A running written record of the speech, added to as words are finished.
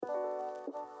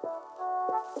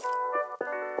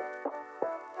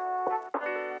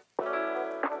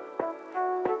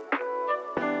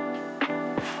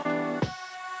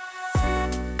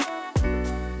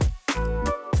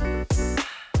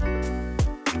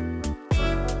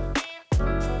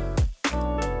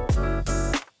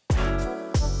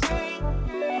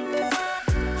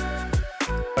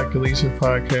Leisure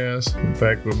Podcast. I'm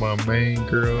back with my main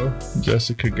girl,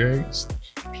 Jessica Gates.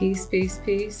 Peace, peace,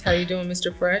 peace. How you doing,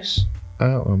 Mr. Fresh?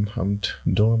 I'm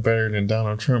doing better than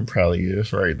Donald Trump probably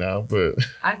is right now, but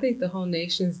I think the whole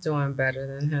nation's doing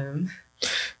better than him.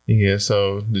 Yeah,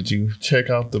 so did you check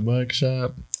out the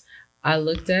mugshot? I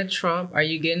looked at Trump. Are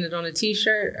you getting it on a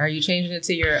t-shirt? Are you changing it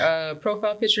to your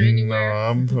profile picture anywhere?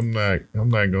 No, I'm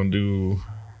not gonna do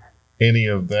any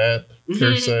of that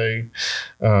per se.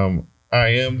 I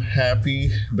am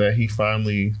happy that he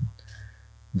finally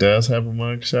does have a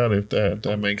mugshot, if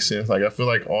that makes sense. Like, I feel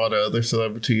like all the other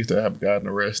celebrities that have gotten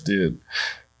arrested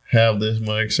have this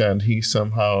mugshot, and he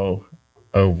somehow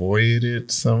avoided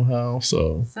it somehow.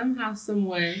 So somehow, some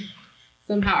way,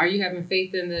 somehow. Are you having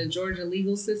faith in the Georgia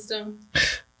legal system?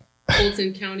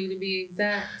 Fulton County, to be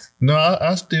exact. No,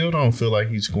 I still don't feel like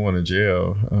he's going to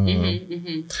jail.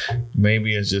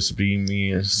 Maybe it's just being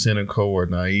me and cynical or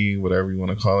naive, whatever you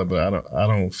want to call it. But I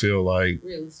don't feel like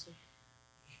realistic.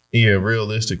 Yeah,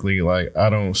 realistically, like, I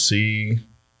don't see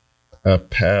a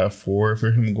path forward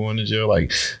for him going to jail.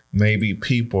 Like, maybe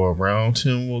people around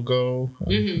him will go.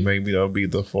 Maybe that'll be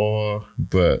the fall.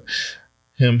 But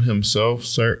him himself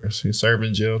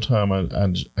serving jail time,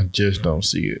 I just don't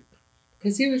see it.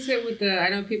 Because he was hit with I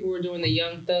know people were doing the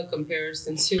Young Thug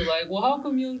comparison to, like, well, how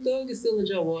come Young Thug is still in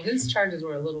jail? Well, his charges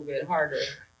were a little bit harsher.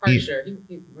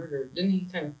 He murdered, didn't he?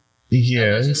 Kind of.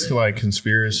 Yeah, it's like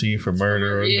conspiracy for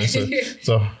murder. Yeah.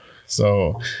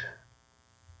 So,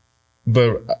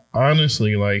 but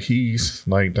honestly, like, he's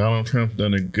like, Donald Trump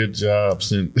done a good job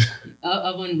since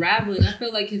of unraveling. I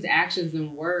feel like his actions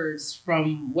and words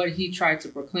from what he tried to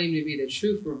proclaim to be the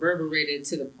truth reverberated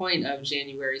to the point of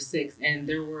January 6th, and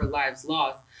there were lives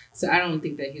lost. So I don't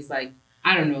think that he's like,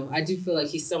 I don't know. I do feel like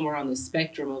he's somewhere on the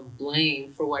spectrum of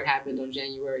blame for what happened on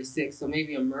January 6th. So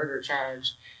maybe a murder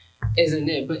charge isn't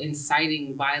it, but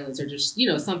inciting violence or just,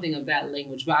 something of that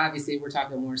language. But obviously we're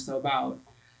talking more so about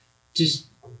just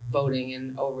voting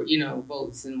and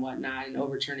votes and whatnot and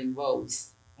overturning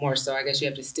votes more so. I guess you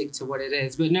have to stick to what it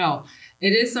is. But no,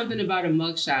 it is something about a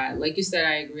mugshot. Like you said,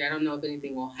 I agree. I don't know if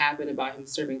anything will happen about him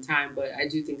serving time, but I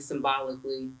do think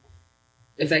symbolically,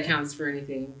 if that counts for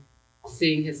anything,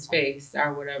 seeing his face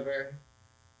or whatever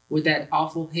with that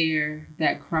awful hair,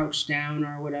 that crouched down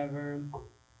or whatever,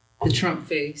 the Trump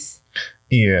face.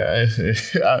 Yeah,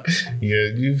 it's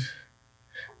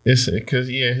because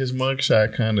his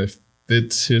mugshot kind of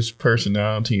fits his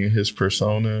personality and his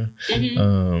persona.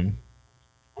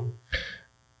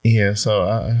 So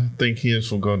I think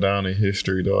his will go down in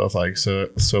history though as like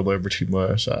celebrity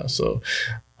mugshot. So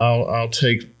I'll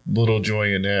take little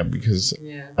joy in that because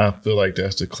I feel like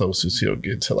that's the closest he'll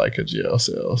get to like a jail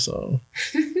cell. So.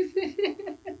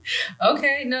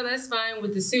 Okay, no, that's fine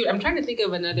with the suit. I'm trying to think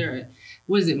of another.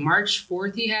 Was it March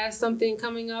 4th? He has something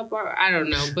coming up, or I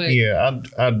don't know. But yeah,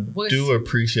 I do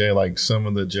appreciate like some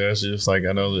of the judges. Like,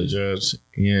 I know the judge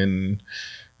in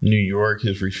New York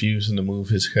is refusing to move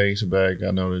his case back. I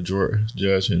know the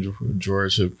judge in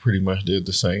Georgia pretty much did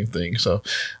the same thing. So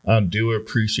I do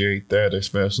appreciate that,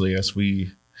 especially as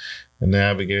we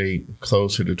navigate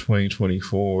closer to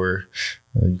 2024.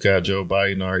 You got Joe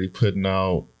Biden already putting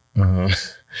out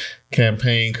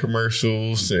campaign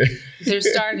commercials. They're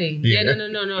starting.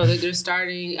 No. They're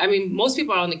starting. I mean, most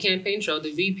people are on the campaign trail.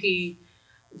 The VP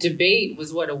debate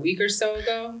was a week or so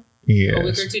ago? Yeah. A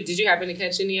week or two. Did you happen to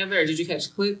catch any of it, or did you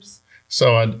catch clips?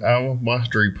 So I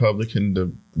watched the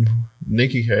Republican,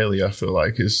 Nikki Haley, I feel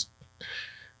like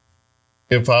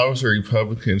if I was a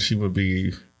Republican, she would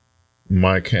be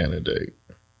my candidate.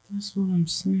 That's what I'm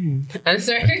saying. I'm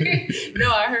sorry. No,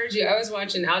 I heard you. I was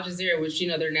watching Al Jazeera, which,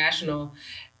 they're national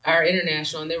or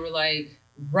international, and they were like,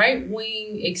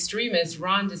 right-wing extremist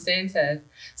Ron DeSantis.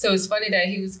 So it's funny that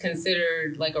he was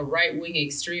considered like a right-wing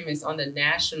extremist on the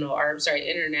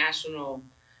international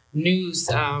news,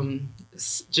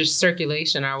 just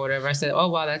circulation or whatever. I said, oh,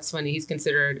 wow, that's funny. He's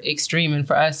considered extreme. And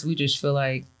for us, we just feel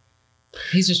like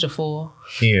he's just a fool.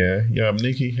 Yeah.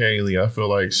 Nikki Haley, I feel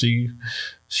like she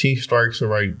strikes the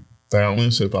right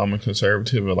balance if I'm a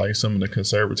conservative, or like some of the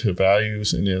conservative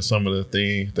values, and then some of the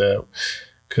things that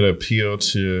could appeal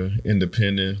to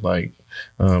independent, like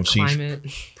she's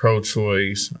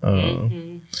pro-choice.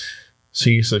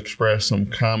 She's expressed some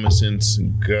common sense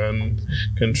gun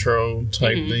control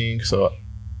type thing. So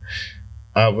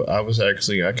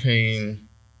I came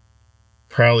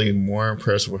probably more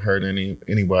impressed with her than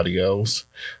anybody else.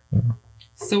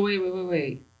 So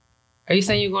wait. Are you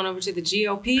saying you're going over to the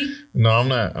GOP? No, I'm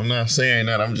not. I'm not saying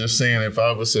that. I'm just saying if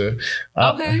I was to.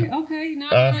 Okay. No,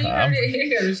 you heard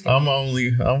it.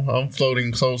 I'm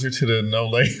floating closer to the no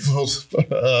labels.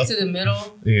 To the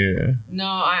middle. Yeah. No,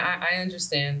 I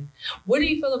understand. What do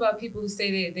you feel about people who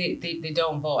say they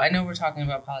don't vote? I know we're talking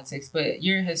about politics, but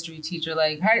you're a history teacher.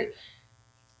 Like, how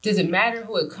does it matter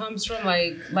who it comes from?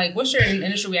 Like, what's your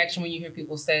initial reaction when you hear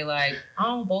people say like, I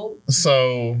don't vote?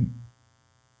 So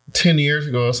 10 years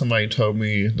ago, somebody told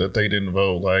me that they didn't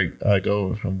vote. Like, I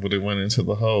go, but it went into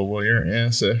the whole, well, your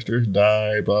ancestors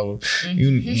died, blah, blah.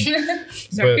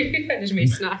 Sorry, I just made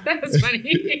snot. That was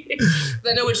funny.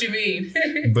 I know what you mean.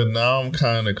 But now I'm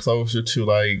kind of closer to,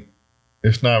 like,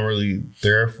 it's not really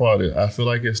their fault. I feel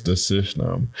like it's the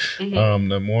system.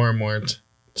 The more and more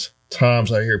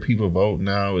times I hear people vote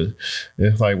now,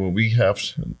 it's like, well,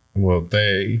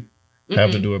 they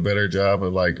have to do a better job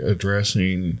of, like,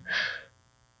 addressing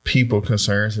people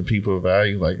concerns and people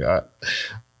value. Like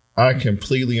I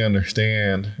completely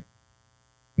understand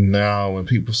now when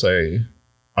people say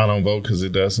I don't vote because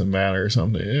it doesn't matter or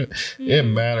something. It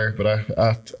matters,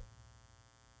 but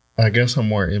I guess I'm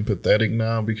more empathetic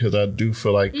now because I do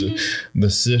feel like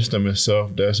the system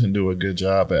itself doesn't do a good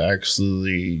job at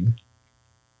actually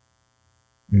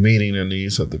meeting the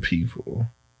needs of the people.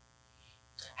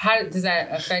 How does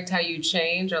that affect how you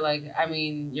change, or like, I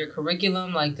mean, your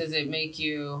curriculum? Like, does it make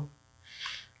you?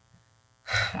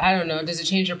 I don't know. Does it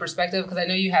change your perspective? Because I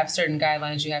know you have certain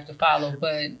guidelines you have to follow,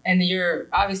 and you're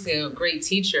obviously a great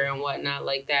teacher and whatnot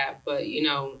like that. But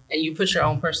and you put your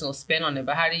own personal spin on it.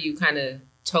 But how do you kind of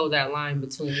toe that line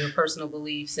between your personal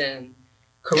beliefs and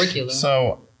curriculum?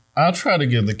 So I try to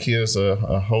give the kids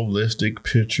a holistic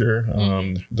picture,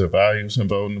 the values in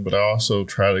voting, but I also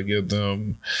try to give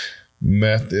them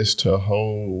methods to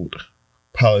hold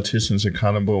politicians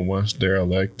accountable once they're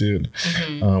elected,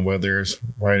 whether it's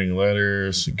writing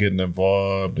letters, getting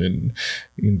involved in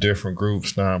different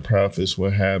groups, nonprofits,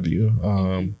 what have you.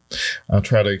 I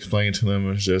try to explain to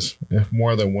them it's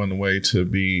more than one way to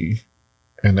be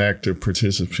an active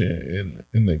participant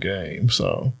in the game.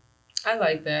 So I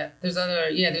like that. There's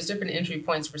different entry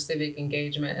points for civic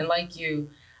engagement, and like you,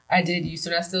 I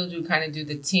still do kind of do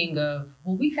the ting of,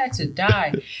 well, we had to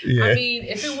die. Yeah. I mean,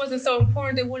 if it wasn't so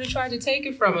important, they would have tried to take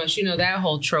it from us, that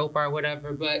whole trope or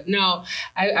whatever. But no,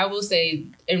 I will say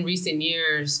in recent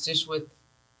years, just with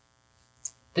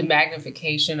the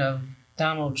magnification of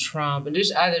Donald Trump and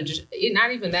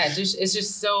not even that, it's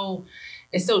so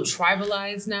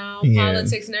tribalized now,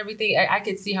 politics and everything. I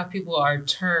could see how people are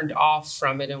turned off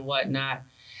from it and whatnot.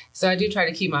 So I do try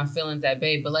to keep my feelings at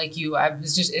bay, but like you,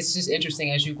 it's just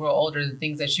interesting as you grow older, the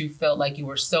things that you felt like you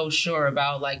were so sure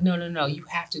about, like, no, you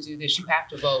have to do this, you have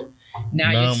to vote.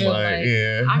 Now you feel like,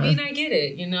 I mean, I get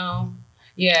it,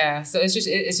 Yeah, so it's just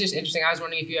interesting. I was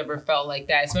wondering if you ever felt like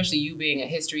that, especially you being a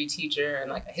history teacher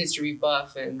and like a history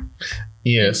buff and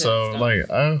so like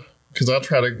because I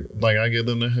try to I give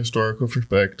them the historical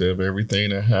perspective,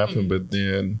 everything that happened, but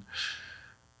then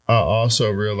I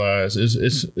also realize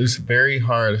it's very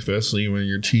hard, especially when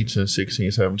you're teaching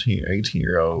 16, 17,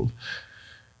 18-year-olds,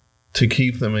 to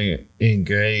keep them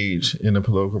engaged in the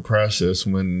political process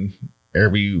when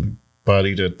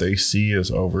everybody that they see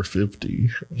is over 50.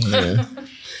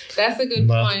 That's a good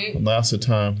point. Lots of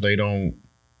times they don't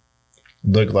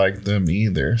look like them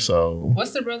either. So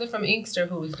what's the brother from Inkster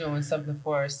who was doing something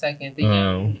for a second? The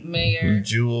young mayor?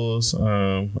 Jules.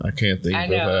 I can't think of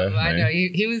that. I know.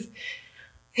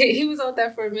 He was out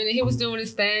there for a minute. He was doing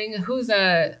his thing. Who's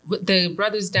the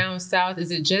brothers down south?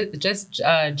 Is it just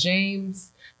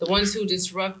James? The ones who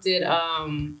disrupted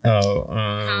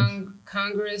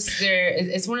Congress?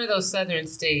 It's one of those southern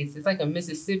states. It's like a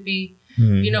Mississippi.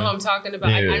 Mm-hmm. You know who I'm talking about?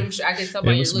 Yeah. I'm sure I can tell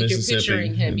by your look. You're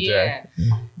picturing him.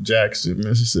 Jackson,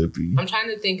 Mississippi. I'm trying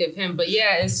to think of him, but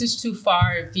it's just too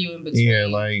far and few in between. Yeah,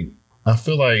 like I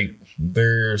feel like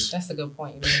that's a good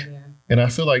point. Yeah. And I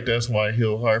feel like that's why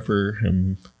Hill Harper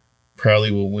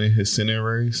probably will win his Senate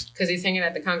race. Because he's hanging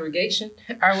at the congregation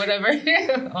or whatever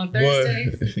on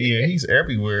Thursdays. Well, yeah, he's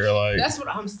everywhere. Like that's what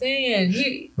I'm saying.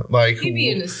 He be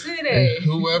in the city.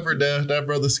 Whoever does that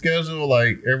brother's schedule,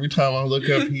 like every time I look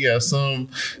up, he has some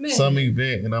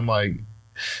event, and I'm like,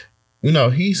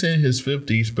 he's in his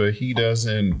 50s, but he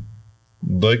doesn't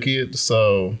look it.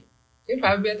 So he'll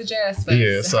probably be at the Jazz Fest.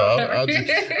 Yeah, so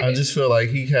I just feel like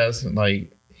he has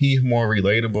he's more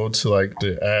relatable to like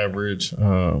the average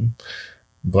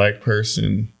Black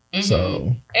person. Mm-hmm.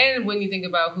 So, and when you think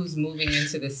about who's moving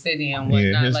into the city and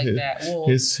whatnot, that. Well,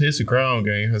 his ground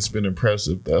game has been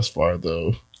impressive thus far,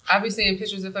 though. I be seeing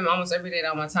pictures of him almost every day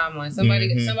on my timeline. Somebody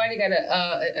got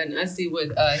an Ussy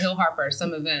with Hill Harper at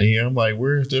some event. Yeah, I'm like,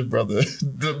 where's this brother?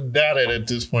 At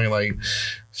this point, like,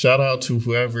 shout out to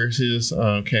whoever's his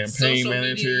campaign Social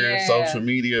manager, media. social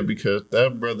media, because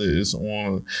that brother is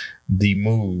on the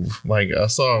move. Like, I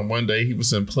saw him one day, he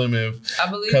was in Plymouth. I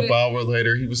believe a couple hours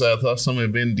later, he was at some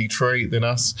event in Detroit. Then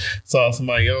I saw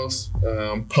somebody else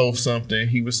post something.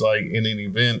 He was like in an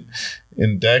event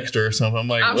in Dexter or something. I'm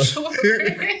like, I'm sure.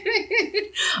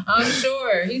 I'm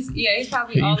sure. He's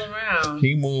probably all around.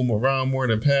 He moved around more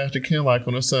than Pastor Ken like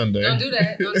on a Sunday. Don't do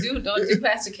that. Don't do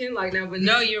Pastor Ken like now. But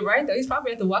no, you're right though. He's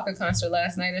probably at the Waka concert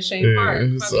last night at Shane Park.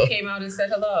 Probably came out and said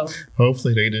hello.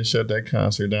 Hopefully they didn't shut that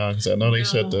concert down, because I know they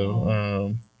shut the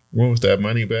what was that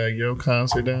Moneybag Yo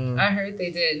concert down? I heard they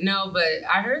did. No, but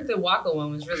I heard the Waka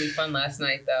one was really fun last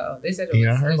night though. They said it was.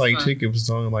 Yeah, I heard like fun. ticket was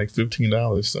only like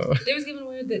 $15. So they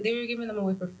were giving them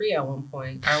away for free at one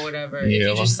point or whatever.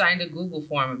 Yeah, if you just signed a Google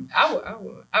form,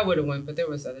 I would have went, but there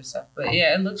was other stuff. But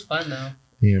yeah, it looked fun though.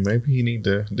 Yeah, maybe he need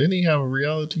to. Didn't he have a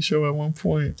reality show at one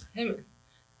point? Him.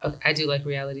 Okay, I do like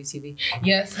reality TV.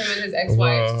 Yes, him and his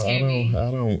ex-wife Tammy.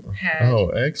 I don't.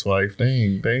 Ex-wife.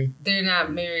 They're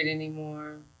not married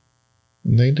anymore.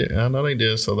 They did. I know they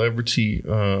did Celebrity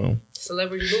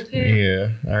Boot Camp? Yeah,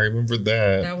 I remember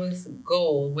that. That was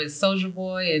gold with Soulja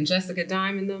Boy and Jessica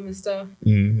Diamond them and stuff.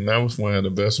 That was one of the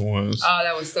best ones. Oh,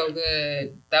 that was so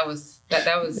good. That was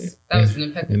an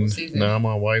impeccable season. Now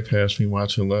my wife has me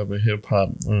watching Love and Hip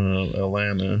Hop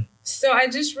Atlanta. So I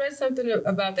just read something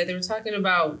about that. They were talking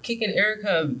about kicking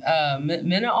Erica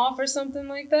Mena off or something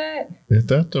like that. Is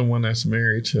that the one that's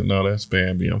married to? No, that's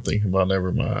Bambi. I'm thinking about.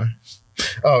 Never mind.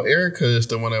 Oh, Erica is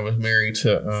the one that was married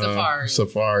to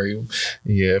Safari.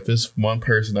 Yeah, if it's one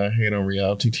person I hate on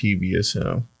reality TV, it's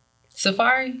him.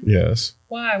 Safari? Yes.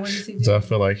 Why? What does he do? Because I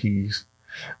feel like he's...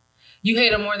 You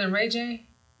hate him more than Ray J?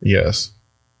 Yes.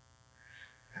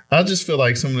 I just feel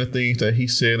like some of the things that he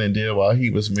said and did while he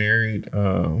was married.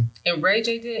 And Ray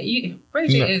J did?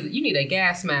 You need a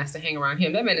gas mask to hang around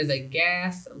him. That man is a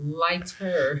gas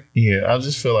lighter. Yeah, I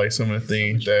just feel like some of the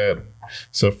things that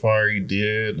Safari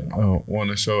did on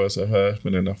the show as a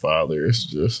husband and a father is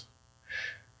just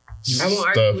stuff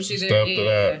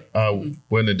that I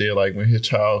wouldn't have did, like when his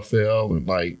child fell and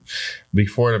like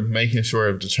before making sure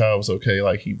if the child was okay,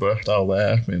 like he burst out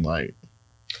laughing. Like,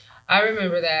 I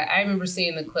remember that. I remember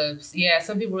seeing the clips. Yeah,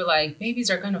 some people were like, babies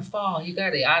are gonna fall. You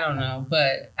got it. I don't know.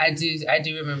 But I do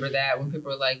remember that when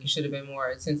people were like, you should have been more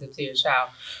attentive to your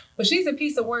child. But she's a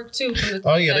piece of work too.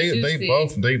 Oh yeah,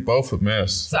 they both a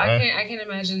mess. So I can't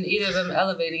imagine either of them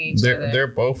elevating each other. They're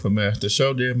both a mess. The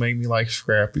show did make me like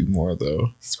Scrappy more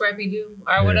though. Scrappy Doo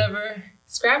or whatever.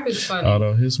 Scrap is funny.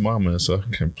 Although his mama is a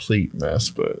complete mess,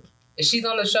 but she's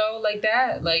on the show like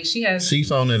that. Like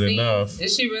she's on it enough.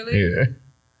 Is she really? Yeah.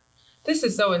 This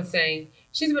is so insane.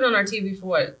 She's been on our TV for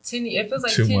what? 10 years? It feels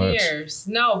like Too 10 much. years.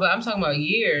 No, but I'm talking about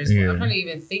years. Yeah. I'm trying to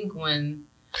even think when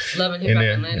Love and Hip Hop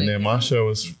Atlanta. And then my show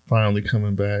is finally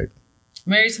coming back.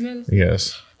 Married to Minutes?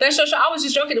 Yes. That show, I was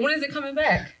just joking. When is it coming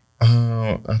back?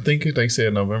 I think they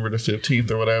said November the 15th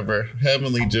or whatever.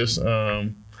 Heavenly just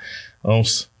on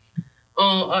Instagram.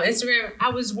 I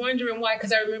was wondering why,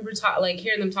 because I remember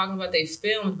hearing them talking about they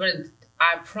filmed, but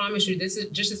I promise you, this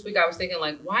week I was thinking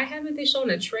like, why haven't they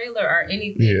shown a trailer or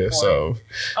anything? Yeah, so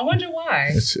I wonder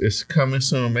why. It's coming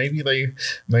soon. Maybe they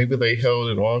held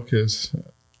it off because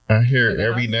I hear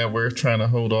every network trying to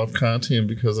hold off content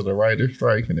because of the writer's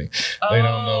strike, and they don't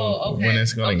know when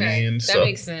it's going to end. That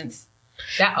makes sense.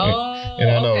 I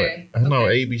know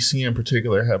ABC in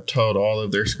particular have told all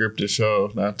of their scripted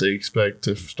shows not to expect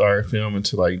to start filming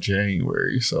until like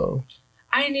January. So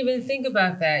I didn't even think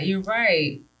about that. You're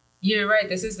right.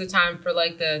 This is the time for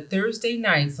like the Thursday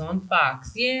nights on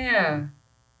Fox. Yeah.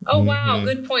 Oh, wow.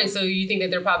 Good point. So you think that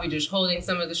they're probably just holding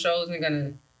some of the shows and going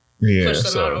to push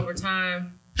them out over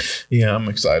time? Yeah, I'm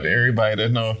excited. Everybody that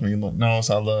knows me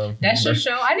knows I love. That's your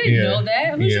show? I didn't know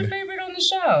that. Who's your favorite on the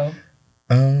show?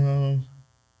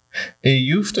 It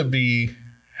used to be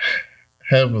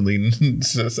Heavenly,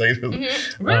 to say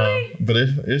Really? but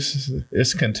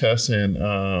it's contestant.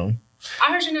 I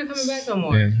heard you're not coming back no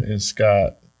more. And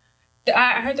Scott.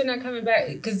 I heard they're not coming back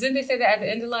because didn't they say that at the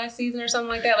end of last season or something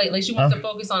like that? Like she wants to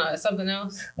focus on something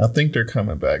else. I think they're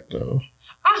coming back though.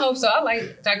 I hope so. I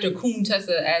like Dr.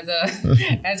 Tessa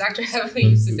as Dr. Heavenly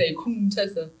used to say,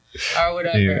 Tessa or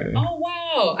whatever. Yeah. Oh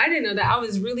wow, I didn't know that. I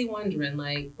was really wondering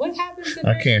like what happens.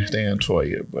 I can't stand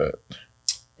Toya, but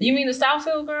you mean the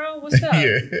Southfield girl? What's up?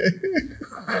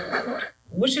 Yeah.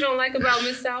 What you don't like about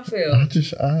Miss I Southfield?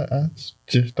 I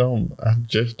just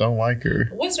don't like her.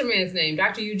 What's her man's name?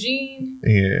 Dr. Eugene?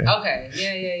 Yeah. Okay.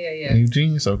 Yeah.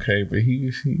 Eugene's okay, but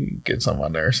he gets on my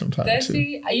nerves sometimes That's too.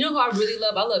 he. You know who I really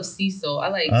love? I love Cecil. I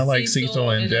like Cecil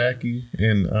and Jackie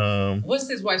and what's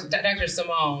his wife? Dr.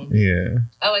 Simone. Yeah.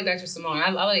 I like Dr. Simone.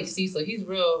 I like Cecil. He's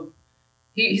real.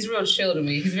 He's real chill to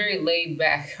me. He's very laid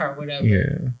back or whatever.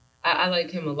 Yeah. I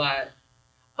like him a lot.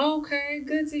 Okay,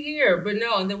 good to hear. But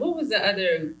no, and then what was the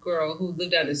other girl who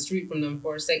lived down the street from them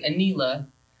for a sec? Anila.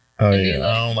 Oh Anila. yeah,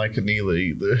 I don't like Anila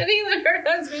either. Anila, her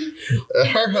husband.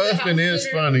 Her husband is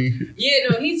funny. Yeah,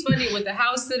 no, he's funny. With the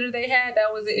house sitter they had,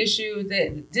 that was an issue.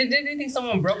 That did they think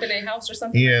someone broke in their house or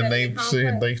something? Yeah, like and they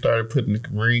said they started putting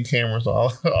Marine cameras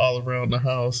all around the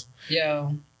house.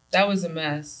 Yo, that was a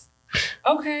mess.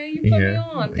 Okay, you put me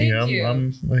on. Thank you.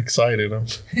 I'm excited.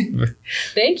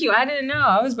 Thank you. I didn't know.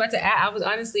 I was about to add.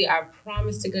 I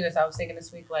promise to goodness, I was thinking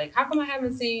this week, like, how come I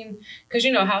haven't seen, because,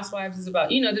 Housewives is about,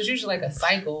 there's usually like a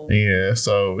cycle. Yeah,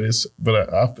 so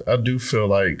but I do feel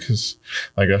like, because,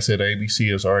 like I said, ABC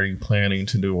is already planning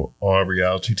to do all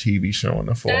reality TV show in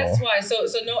the fall. That's why. So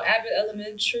no Abbott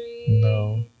Elementary?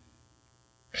 No.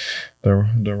 The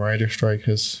writer strike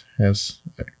has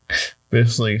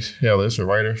basically, there's a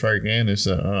writer strike and it's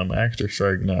an actor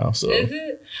strike now. So is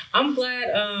it? I'm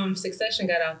glad Succession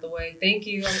got out the way. Thank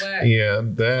you. I'm glad. Yeah,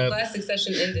 I'm glad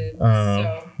Succession ended.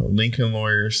 Lincoln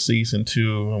Lawyers season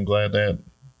 2. I'm glad that.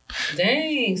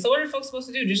 Dang. So what are folks supposed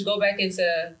to do? Just go back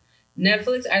into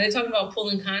Netflix? Are they talking about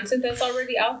pulling content that's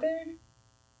already out there?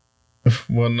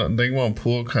 Well, no, they won't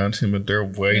pull content, but they're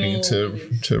waiting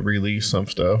to release some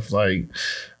stuff. Like,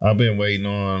 I've been waiting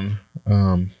on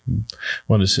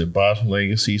what is it, Boss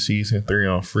Legacy season 3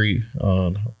 on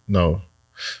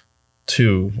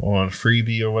 2 on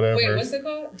Freebie or whatever. Wait, what's it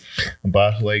called?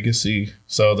 Boss Legacy.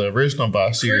 So the original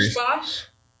Boss series. Bosch?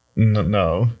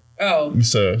 No. Oh.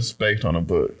 It's based on a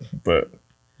book, but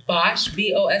Bosch,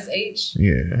 Bosh.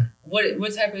 Yeah.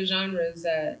 What type of genre is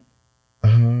that?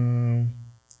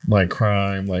 Like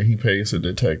crime, like he pays a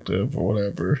detective or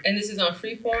whatever. And this is on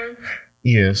Freeform?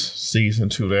 Yes, season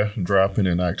 2, that's dropping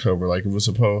in October. Like, it was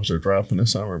supposed to drop in the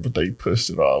summer, but they pushed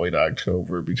it all the way to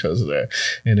October because of that.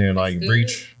 And then, like,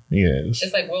 Breach, yes.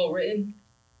 It's, like, well written?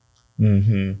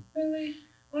 Mm-hmm. Really?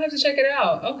 I'll have to check it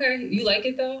out. Okay. You like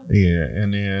it, though? Yeah,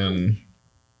 and then,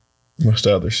 what's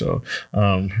the other show?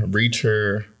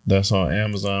 Reacher, that's on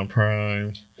Amazon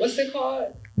Prime. What's it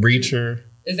called? Reacher.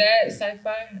 Is that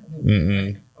sci-fi?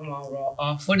 Mm-mm. I'm all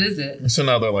off. What is it? It's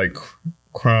another, like,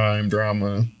 crime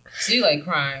drama. So you like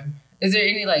crime? Is there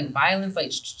any like violence,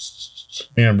 like?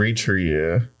 And Reacher,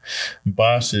 yeah.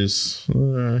 Boss is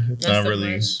it's not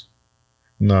really.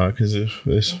 No, because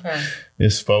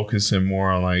it's focusing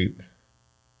more on like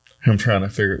him trying to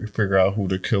figure out who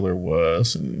the killer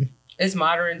was, and it's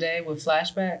modern day with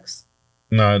flashbacks.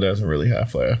 No, it doesn't really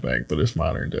have flashback, but it's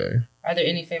modern day. Are there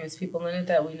any famous people in it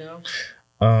that we know?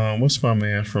 What's my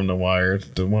man from The Wire?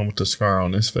 The one with the scar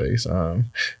on his face.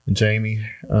 Jamie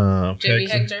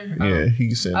Hector. Yeah,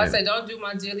 he's in it. I say, don't do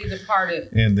my dearly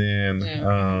departed. And then,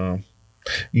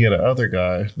 the other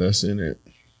guy that's in it.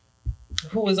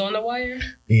 Who was on The Wire?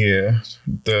 Yeah,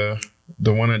 the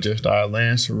one that just died,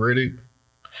 Lance Riddick.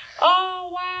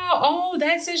 Oh wow! Oh,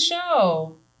 that's his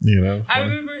show. I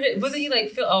remember. Wasn't he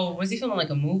like? Was he filming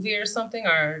like a movie or something,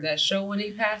 or that show when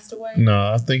he passed away?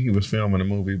 No, I think he was filming a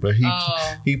movie, but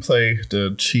he played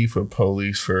the chief of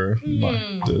police for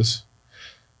like this.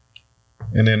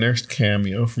 And then there's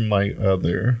cameo from like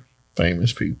other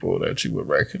famous people that you would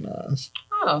recognize.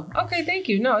 Oh, okay, thank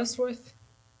you. No, it's worth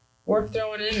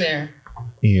throwing in there.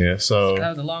 Yeah, so that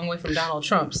was a long way from Donald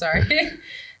Trump. Sorry.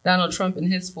 Donald Trump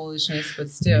and his foolishness, but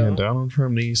still. Yeah, Donald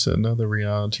Trump needs another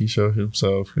reality show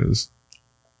himself.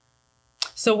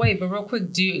 So wait, but real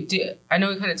quick, do I know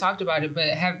we kind of talked about it, but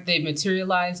have they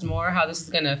materialized more how this is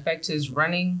going to affect his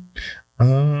running?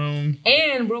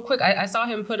 And real quick, I saw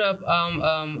him put up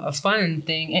a fun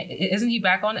thing. Isn't he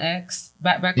back on X?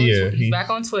 He's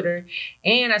back on Twitter.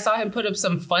 And I saw him put up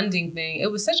some funding thing. It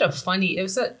was such a funny. It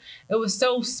was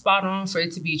so spot on for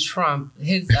it to be Trump.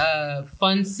 His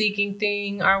fund seeking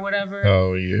thing or whatever.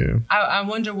 Oh yeah. I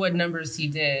wonder what numbers he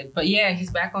did. But yeah, he's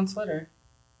back on Twitter.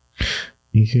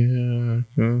 Yeah,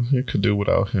 it could do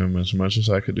without him as much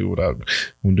as I could do without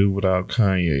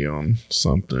Kanye on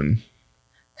something.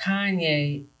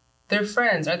 Kanye, they're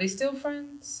friends. Are they still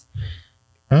friends?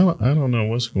 I don't know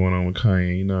what's going on with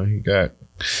Kanye. He got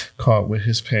caught with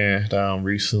his pants down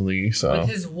recently. So with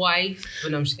his wife,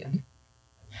 but no, I'm just kidding.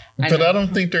 I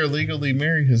don't think they're legally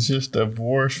married. It's just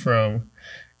divorce from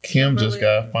Kim just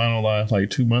got finalized like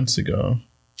 2 months ago.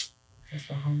 That's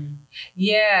the homie.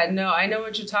 Yeah, no, I know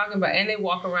what you're talking about. And they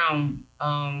walk around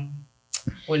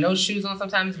with no shoes on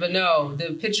sometimes. But no,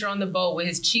 the picture on the boat with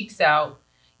his cheeks out,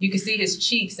 you can see his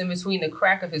cheeks in between the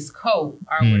crack of his coat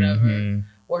or whatever.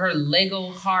 With her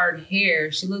Lego hard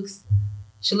hair, she looks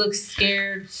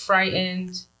scared,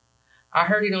 frightened. I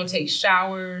heard he don't take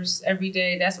showers every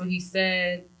day. That's what he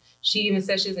said. She even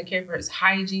said she doesn't care for his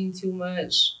hygiene too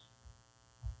much.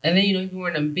 And then, he be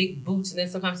wearing them big boots, and then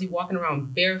sometimes he walking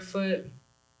around barefoot.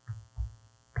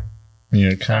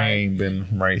 Yeah, Kanye ain't been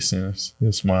right since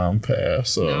his mom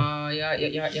passed. So no,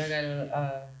 y'all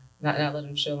gotta not let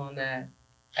him chill on that.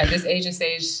 At this age and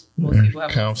stage, most people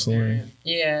have counseling.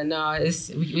 Yeah, no,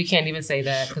 we can't even say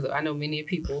that because I know many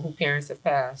people whose parents have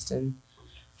passed and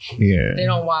they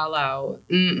don't wild out.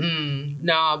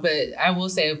 No, but I will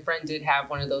say a friend did have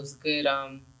one of those good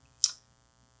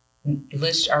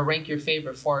list or rank your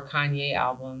favorite 4 Kanye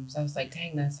albums. I was like,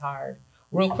 dang, that's hard.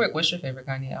 Real quick, what's your favorite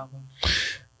Kanye album?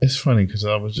 It's funny because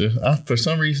for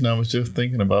some reason I was just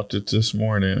thinking about it this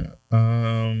morning.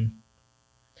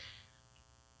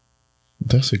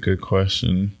 That's a good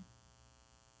question.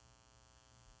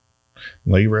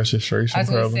 Late Registration. I was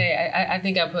going to say, I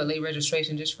think I put Late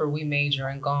Registration just for We Major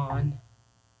and Gone.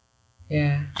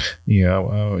 Yeah.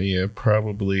 Yeah,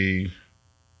 probably,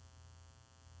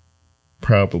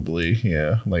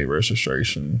 yeah, Late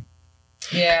Registration.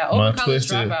 Yeah, Open College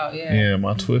Dropout, yeah. Yeah,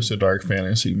 my Twisted Dark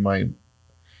Fantasy might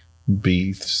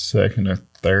be second or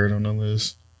third on the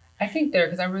list. I think third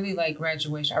because I really like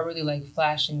Graduation. I really like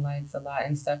Flashing Lights a lot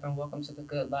and stuff, and Welcome to the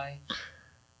Good Life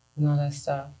and all that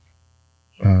stuff.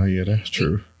 Oh, yeah, that's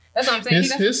true. That's what I'm saying. He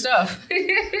got some stuff.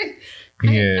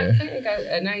 Yeah. I got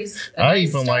a nice I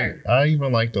even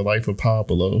like The Life of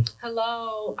Pablo.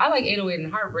 Hello. I like 808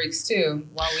 and Heartbreaks too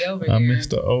while we over here. I miss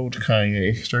the old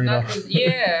Kanye straight off.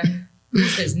 Yeah.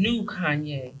 This is new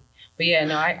Kanye. But yeah,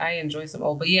 no, I enjoy some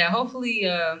old. But yeah, hopefully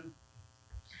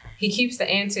he keeps the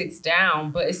antics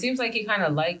down. But it seems like he kind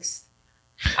of likes,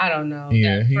 I don't know,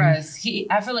 that press.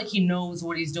 I feel like he knows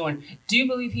what he's doing. Do you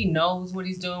believe he knows what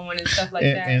he's doing when it's stuff like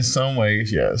that? In some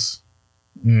ways, yes.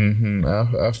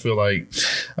 I feel like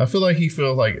he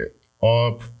feels like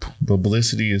all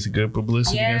publicity is good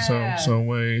publicity in some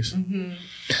ways.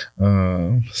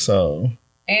 And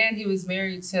he was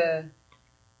married to,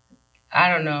 I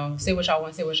don't know, say what y'all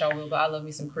want, say what y'all will, but I love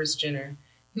me some Kris Jenner.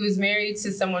 He was married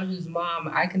to someone whose mom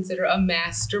I consider a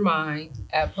mastermind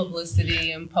at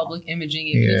publicity and public imaging,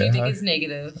 even if you think it's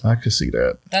negative. I could see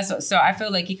that. So I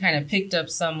feel like he kind of picked up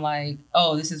some like,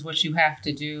 oh, this is what you have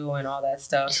to do and all that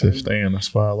stuff. To stay in the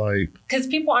spotlight. Because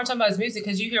people aren't talking about his music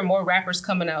because you hear more rappers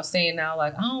coming out saying now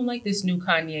like, I don't like this new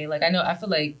Kanye. Like I feel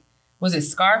like, was it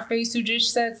Scarface who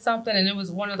just said something? And it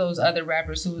was one of those other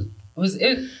rappers who, was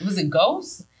it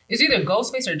Ghost? It's either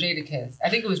Ghostface or Jadakiss. I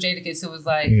think it was Jadakiss who was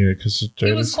like, because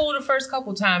he was cool the first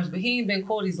couple times, but he ain't been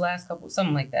cool these last couple,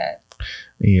 something like that.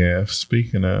 Yeah.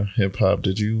 Speaking of hip hop,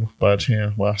 did you by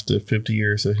chance watch the 50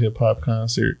 Years of Hip Hop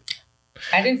concert?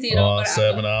 I didn't see it all, but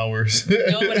 7 hours.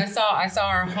 No, but I saw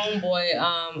our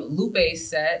homeboy Lupe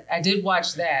set. I did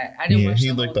watch that. I didn't watch the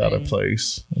whole thing. He looked out of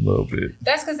place a little bit.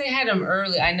 That's because they had him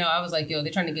early. I know. I was like, yo,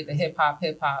 they're trying to get the hip hop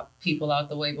people out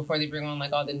the way before they bring on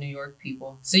like all the New York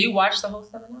people. So you watched the whole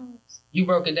 7 hours? You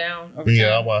broke it down over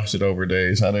time? I watched it over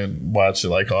days. I didn't watch it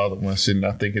like all at once. And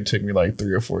I think it took me like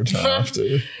 3 or 4 times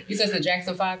to. You said it's the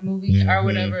Jackson 5 movie or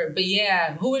whatever. But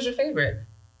yeah, who was your favorite?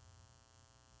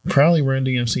 Probably Run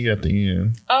DMC at the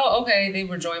end. Oh, okay. They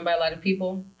were joined by a lot of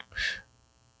people.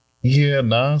 Yeah,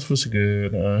 Nas was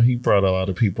good. He brought a lot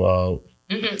of people out.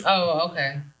 Oh,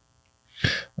 okay.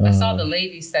 I saw the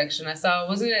ladies section. I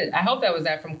hope that was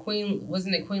that from Queen.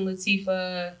 Wasn't it Queen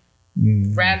Latifah?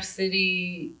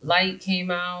 Rhapsody Light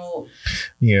came out.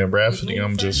 Yeah, Rhapsody.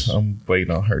 I'm waiting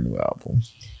on her new album.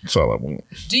 That's all I want.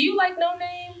 Do you like No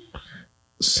Name?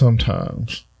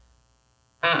 Sometimes.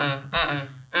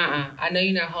 I know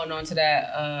you're not holding on to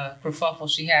that kerfuffle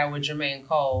she had with Jermaine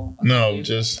Cole. No,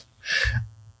 just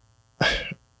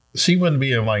she wouldn't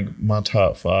be in like my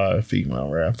top 5 female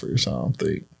rappers, I don't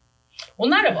think. Well,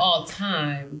 not of all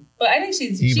time, but I think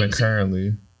she's even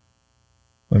currently.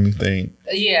 Let me think.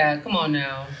 Yeah, come on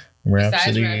now.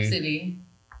 Rhapsody. Besides Rhapsody.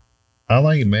 I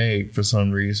like Meg for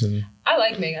some reason. I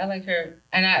like Meg. I like her.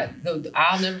 And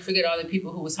I'll never forget all the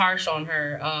people who was harsh on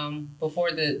her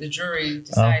before the jury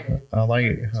decided. I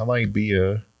like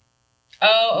Bia.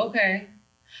 Oh, okay.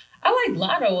 I like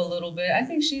Lotto a little bit. I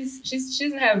think she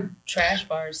doesn't have trash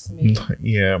bars to me.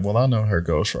 Yeah, well, I know her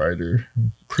ghostwriter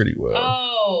pretty well.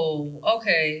 Oh,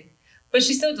 okay. But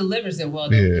she still delivers it well,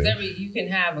 though. Because you can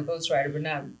have a ghostwriter but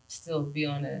not still be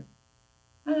on it.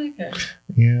 I like her.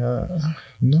 Yeah.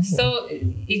 No. So,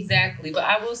 exactly. But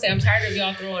I will say, I'm tired of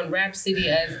y'all throwing Rhapsody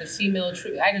as the female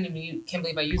tribute. I can't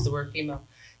believe I used the word female.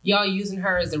 Y'all using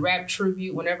her as the rap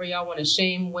tribute whenever y'all want to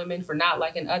shame women for not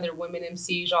liking other women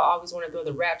MCs. Y'all always want to throw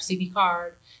the Rhapsody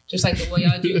card. Just like the way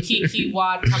y'all do Kiki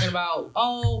Watt talking about,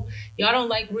 oh, y'all don't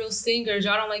like real singers.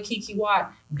 Y'all don't like Kiki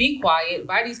Watt. Be quiet.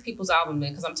 Buy these people's album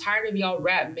then. Because I'm tired of y'all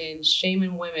rap men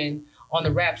shaming women on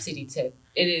the Rhapsody tip.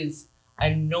 It is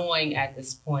annoying at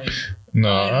this point.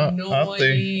 No,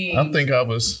 I think I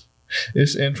was.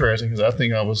 It's interesting because I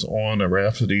think I was on a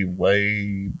Rhapsody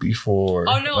way before.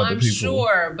 Oh no, other I'm people.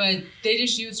 sure, but they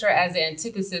just used her as the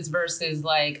antithesis versus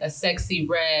like a Sexy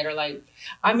Red or like.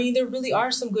 I mean, there really are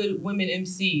some good women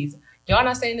MCs. Y'all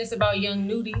not saying this about Young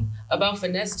Nudie, about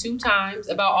Finesse 2 Times,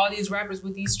 about all these rappers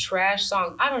with these trash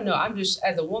songs. I don't know. I'm just,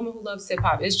 as a woman who loves hip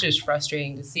hop, it's just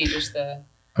frustrating to see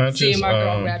seeing my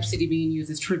girl Rhapsody being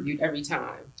used as tribute every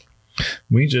time.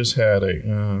 We just had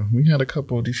a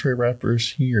couple of Detroit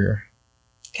rappers here.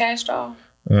 Cash Doll?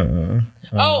 Here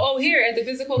at the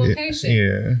physical location.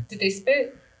 Yeah. Did they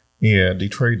spit? Yeah,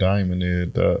 Detroit Diamond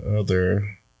did. The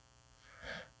other,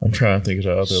 I'm trying to think of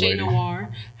the other Shay lady.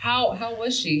 Noir. How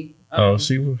was she?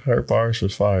 Her bars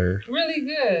was fire. Really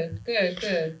good.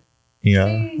 Yeah,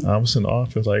 See? I was in the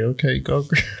office like, okay, go.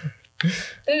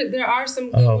 There are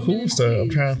some good who was the? I'm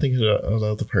trying to think of the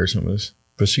other person was,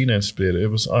 but she didn't spit. It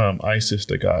was Isis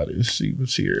the Goddess. She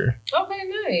was here. Okay,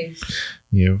 nice.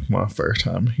 Yeah, my first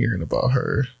time hearing about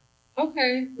her.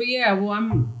 Okay, but yeah, well,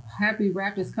 I'm happy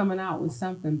rap is coming out with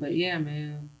something. But yeah,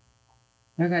 man,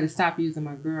 I got to stop using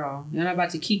my girl. You're not about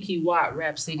to Kiki Watt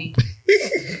Rhapsody.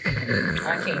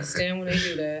 I can't stand when they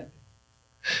do that.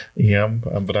 Yeah,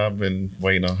 but I've been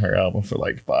waiting on her album for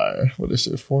like 5. What is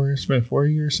it? 4? It's been 4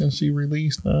 years since she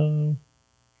released. The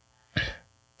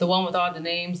one with all the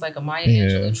names, like a Maya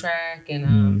Angelou track,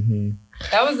 and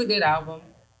that was a good album.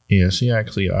 Yeah, she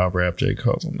actually out-rapped J.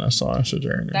 Cole on that song,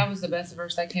 Sojourner. That was the best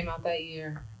verse that came out that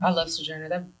year. I love Sojourner.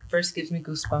 That verse gives me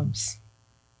goosebumps.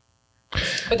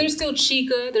 But there's still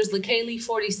Chica. There's LaKaylee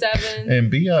 47.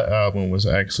 And B.I. album was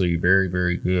actually very,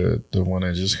 very good. The one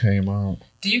that just came out.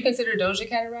 Do you consider Doja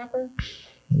Cat a rapper?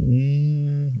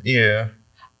 Yeah.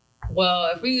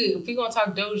 Well, if we gonna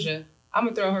talk Doja, I'm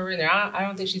gonna throw her in there. I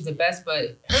don't think she's the best,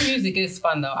 but her music is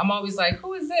fun though. I'm always like,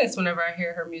 who is this? Whenever I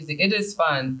hear her music, it is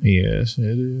fun. Yes,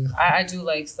 it is. I do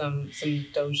like some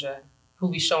Doja, who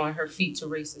be showing her feet to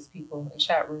racist people in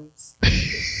chat rooms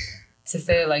to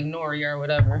say like Nori or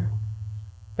whatever.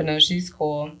 But no, she's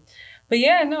cool. But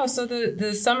yeah, no. So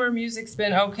the summer music's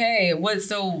been okay.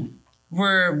 This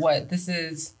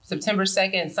is September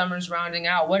 2nd. Summer's rounding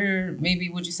out. What are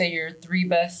would you say your 3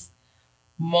 best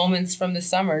moments from the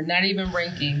summer? Not even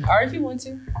ranking, or if you want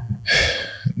to.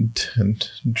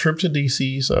 Trip to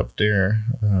DC's up there.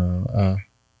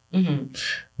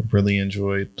 Really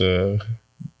enjoyed I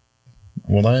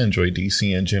enjoy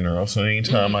DC in general. So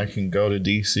anytime I can go to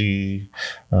DC,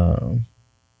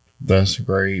 that's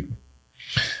great.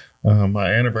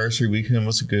 My anniversary weekend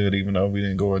was good, even though we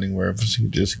didn't go anywhere. It was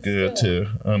just good to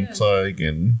unplug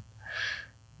and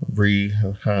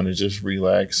kind of just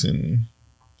relax, and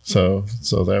so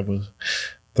that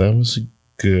was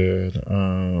good.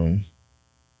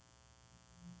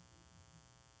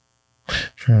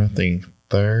 Trying to think.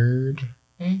 Third.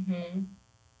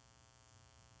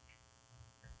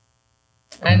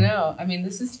 I know. I mean,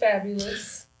 this is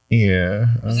fabulous. Yeah.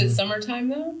 Was it summertime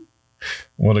though?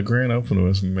 Well, the grand opening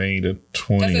was May the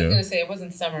 20th. That's what I was going to say. It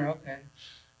wasn't summer. Okay.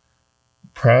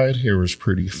 Pride here was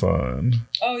pretty fun.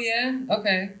 Oh, yeah?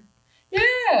 Okay.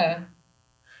 Yeah.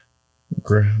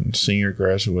 Senior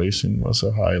graduation was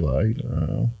a highlight.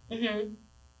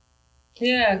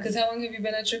 Yeah, because how long have you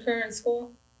been at your current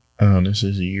school? This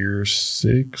is year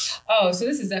 6. Oh, so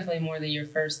this is definitely more than your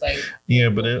first, Yeah,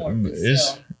 but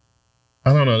it's...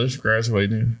 I don't know, this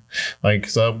graduating...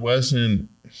 because I wasn't...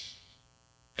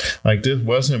 this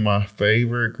wasn't my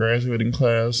favorite graduating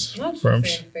class. Not your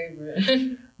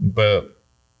favorite. But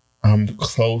I'm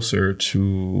closer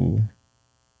to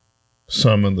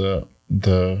some of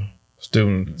the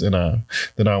students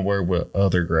that I work with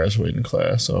other graduating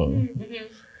class. So,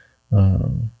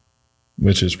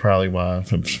 which is probably why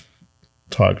I've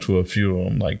talked to a few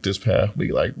of them this past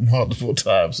week, multiple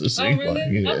times. Oh,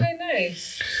 really? Okay,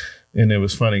 nice. And it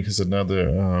was funny because another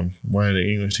one of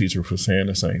the English teachers was saying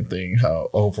the same thing. How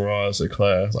overall as a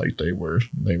class, they were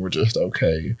just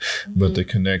okay, but the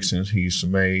connections he's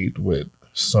made with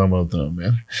some of them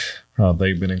and how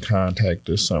they've been in contact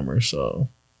this summer. So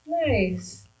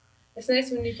nice. It's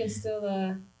nice when you can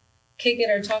still kick it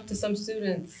or talk to some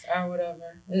students or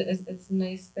whatever. It's a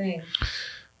nice thing.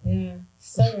 Yeah,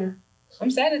 summer.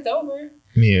 I'm sad it's over.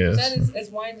 Yes. I'm sad it's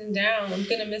winding down. I'm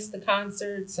gonna miss the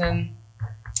concerts, and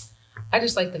I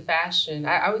just like the fashion.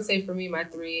 I would say for me, my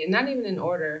 3, and not even in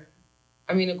order.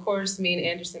 I mean, of course, me and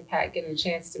Anderson .Paak getting a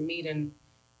chance to meet and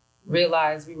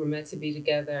realize we were meant to be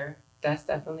together. That's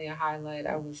definitely a highlight,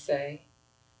 I would say.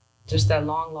 Just that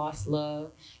long lost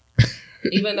love.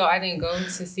 Even though I didn't go to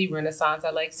see Renaissance, I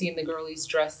like seeing the girlies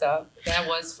dress up. That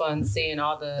was fun, seeing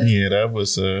all the... Yeah, that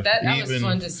was... that was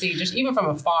fun to see, just even from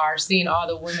afar, seeing all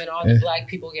the women, all the black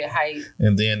people get hyped.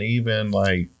 And then even,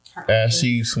 like, as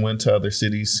she went to other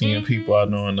cities, seeing people I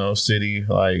know in those cities,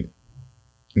 like...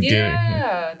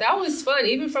 Yeah, that was fun,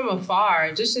 even from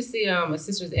afar, just to see a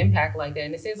sister's impact like that.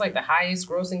 And it seems like the highest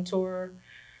grossing tour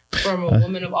from a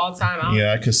woman of all time.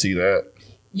 I could see that.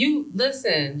 You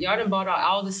listen, y'all done bought out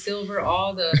all the silver,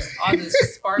 all the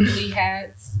sparkly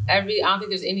hats. I don't think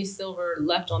there's any silver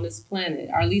left on this planet,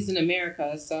 or at least in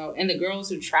America. So, and the girls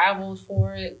who traveled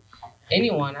for it,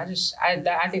 anyone. I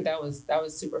think that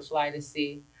was super fly to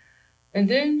see. And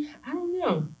then I don't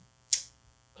know,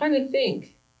 trying to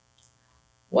think,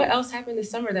 what else happened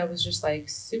this summer that was just like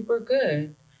super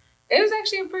good? It was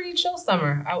actually a pretty chill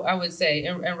summer, I would say,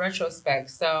 in retrospect.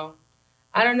 So.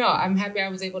 I don't know. I'm happy I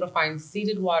was able to find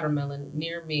seeded watermelon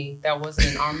near me that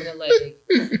wasn't an arm and a leg.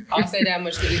 I'll say that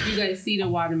much. If you got seeded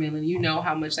watermelon, you know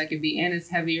how much that could be. And it's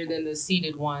heavier than the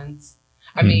seeded ones.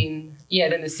 I mean,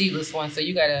 than the seedless ones. So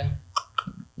you got to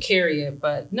carry it.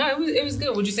 But no, it was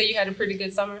good. Would you say you had a pretty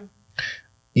good summer?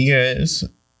 Yeah,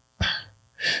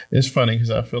 it's funny because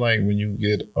I feel like when you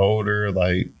get older,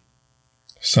 like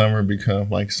summer becomes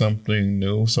like something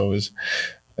new. So it's,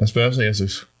 especially as a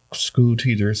school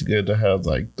teacher, it's good to have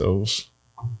like those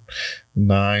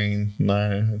 9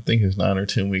 I think it's 9 or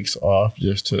 10 weeks off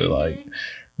just to like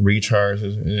recharge.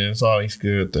 And it's always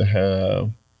good to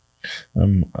have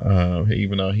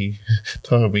even though he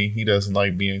told me he doesn't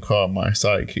like being called my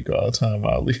sidekick all the time,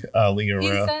 I'll leave around. He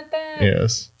said that?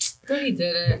 Yes. No, he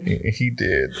didn't. He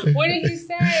did. What did he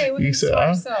say? What did he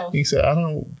say? He said, I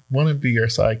don't want to be your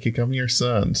sidekick. I'm your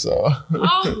son. So.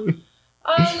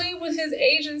 Ali with his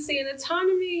agency and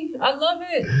autonomy. I love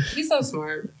it. He's so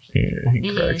smart. Yeah,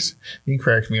 he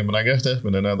cracks me up. And I guess that's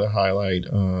been another highlight.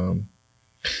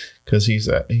 Because he's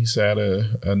at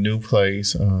a new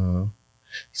place.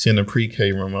 He's in a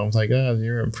pre-K room. I was like,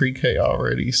 you're in pre-K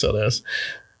already. So that's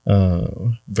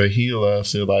but he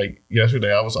loves it. Like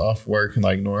yesterday I was off work and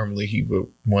like normally he would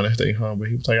want to stay home, but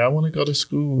he was like, I want to go to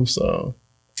school. So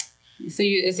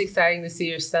it's exciting to see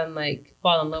your son like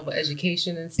fall in love with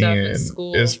education and stuff in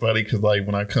school. It's funny because like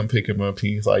when I come pick him up,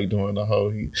 he's like doing the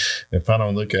whole. If I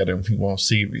don't look at him, he won't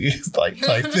see me. It's like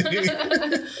type thing.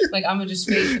 Like I'm gonna just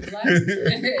face the black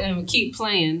and keep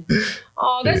playing.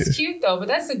 Oh, that's cute though. But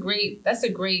that's a great.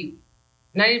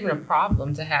 Not even a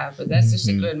problem to have, but that's just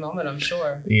a good moment, I'm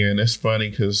sure. Yeah, and it's funny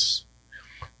because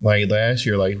like last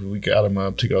year, like we got him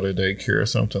up to go to daycare or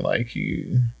something like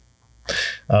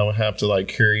I would have to like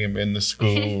carry him into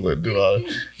school and do all.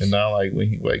 And now like when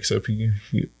he wakes up, he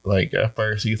like at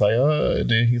first he's like, and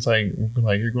then he's like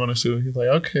you're going to school. He's like,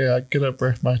 okay, I get up,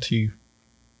 brush my teeth.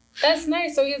 That's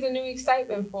nice. So he has a new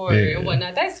excitement for it and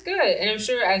whatnot. That's good. And I'm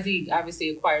sure as he obviously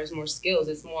acquires more skills,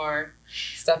 it's more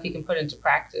stuff he can put into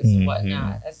practice and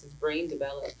whatnot as his brain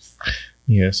develops.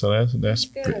 Yeah, so that's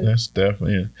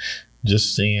definitely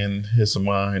just seeing his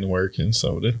mind working,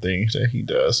 some of the things that he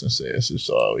does and says. It's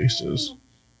always just...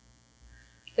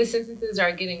 His sentences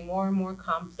are getting more and more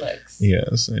complex.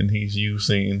 Yes, and he's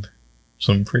using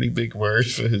some pretty big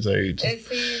words for his age. Is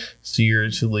he?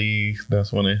 Seriously,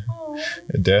 that's when it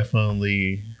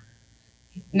definitely...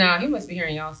 Nah, he must be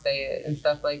hearing y'all say it and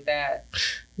stuff like that.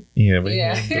 Yeah, but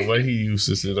the way he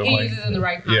uses it... He uses it in the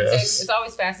right context. Yes. It's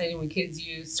always fascinating when kids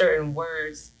use certain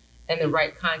words in the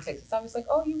right context. It's always like,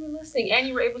 oh, you were listening and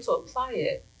you were able to apply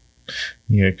it.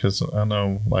 Yeah, because I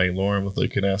know, like, Lauren was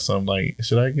looking at something like,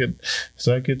 should I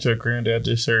get your granddad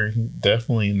this shirt?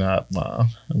 Definitely not, Mom.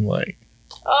 I'm like...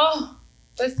 Oh,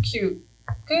 that's cute.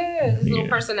 Good. His little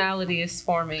personality is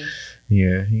forming.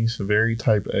 Yeah, he's very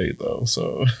type A, though,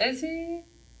 so... Is he?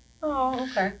 Oh,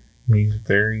 okay. He's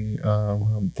very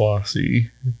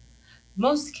bossy.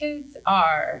 Most kids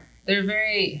are. They're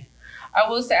very... I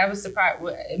will say I was surprised.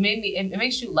 It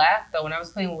makes you laugh, though. When I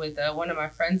was playing with one of my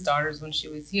friend's daughters when she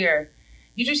was here,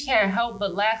 you just can't help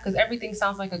but laugh because everything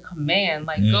sounds like a command.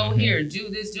 Like, go here, do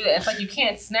this, do that. It's like you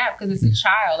can't snap because it's a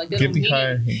child. Like, get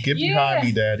behind me,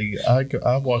 Daddy.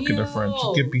 I walk in the front.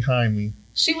 Just get behind me.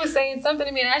 She was saying something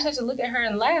to me, and I just had to look at her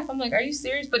and laugh. I'm like, are you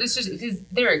serious? But it's just because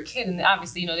they're a kid, and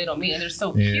obviously, they don't mean, and they're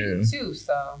so cute, too.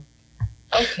 So,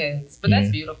 kids. But that's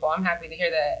beautiful. I'm happy to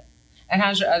hear that. And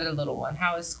how's your other little one?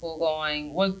 How is school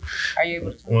going? What are you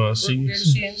able to? Well,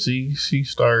 she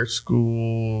starts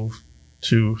school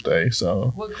Tuesday,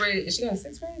 so. What grade is she going?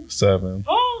 6th grade? 7.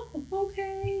 Oh,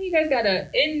 okay. You guys got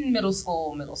in middle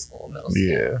school.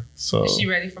 Yeah. So. Is she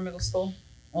ready for middle school?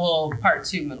 Well, part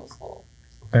 2 middle school.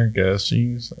 I guess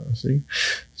she's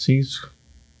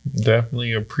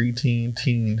definitely a preteen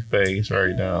teen phase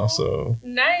right now. So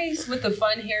nice with the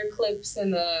fun hair clips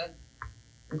and the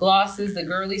glosses, the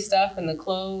girly stuff, and the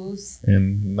clothes,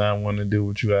 and not want to do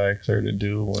what you asked her to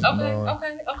do.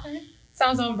 Okay.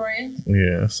 Sounds on brand.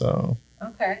 Yeah. So.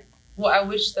 Okay. Well, I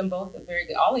wish them both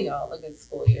all of y'all a good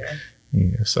school year.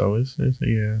 Yeah. So it's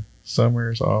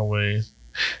summer is always.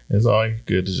 It's always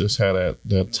good to just have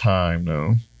that time,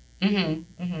 though.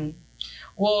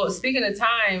 Well, speaking of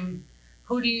time,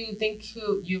 who do you think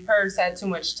you've heard has had too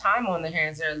much time on their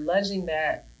hands? They're alleging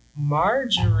that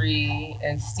Marjorie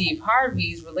and Steve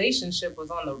Harvey's relationship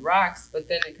was on the rocks, but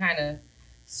then it kind of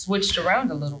switched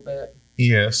around a little bit.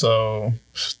 Yeah, so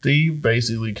Steve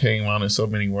basically came on in so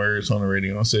many words on the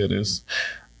radio and said it's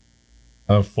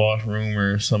a false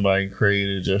rumor somebody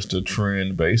created, just a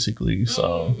trend, basically.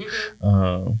 So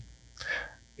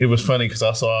it was funny because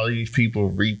I saw all these people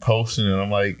reposting it.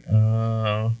 I'm like,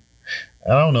 I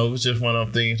don't know. It was just one of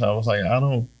them things. I was like, I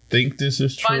don't think this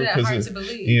is true. Find that hard to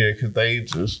believe. Yeah, because they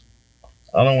just,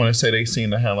 I don't want to say they seem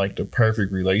to have like the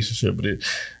perfect relationship, but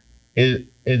it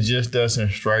just doesn't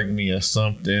strike me as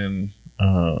something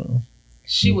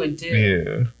she would do.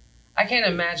 Yeah. I can't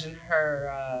imagine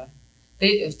her.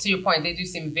 To your point, they do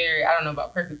seem very, I don't know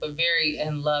about perfect, but very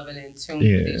in love and in tune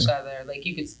with each other. Like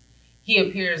he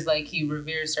appears like he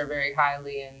reveres her very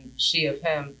highly and she of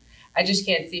him. I just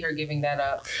can't see her giving that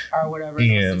up or whatever.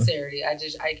 No sincerity. I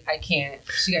can't.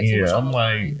 She got too much on the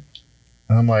line.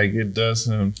 I'm like, it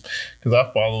doesn't, because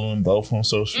I follow them both on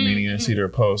social media and see their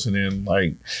posts, and then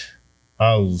like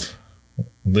I'll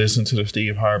listen to the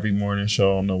Steve Harvey morning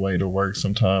show on the way to work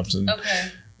sometimes, and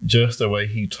just the way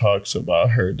he talks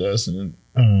about her doesn't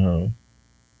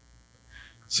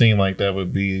seem like that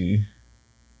would be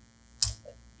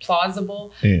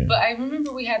plausible. Yeah. But I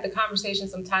remember we had the conversation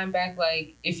some time back,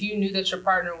 like if you knew that your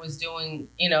partner was doing,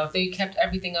 if they kept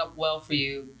everything up well for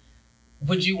you,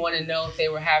 would you want to know if they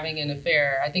were having an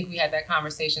affair? I think we had that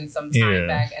conversation some time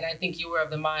back, and I think you were of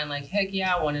the mind like, heck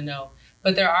yeah, I want to know.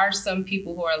 But there are some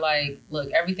people who are like,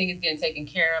 look, everything is getting taken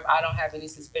care of. I don't have any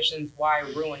suspicions. Why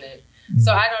ruin it?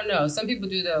 So I don't know. Some people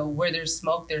do the where there's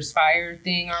smoke, there's fire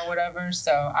thing or whatever.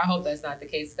 So I hope that's not the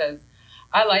case because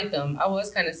I like them. I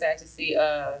was kind of sad to see,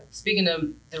 speaking of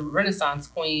the Renaissance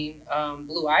Queen,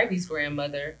 Blue Ivy's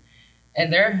grandmother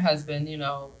and their husband,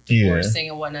 divorcing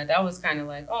and whatnot. That was kind of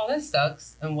like, oh, that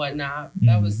sucks and whatnot.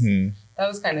 That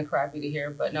was kind of crappy to hear.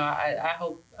 But no, I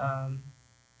hope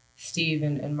Steve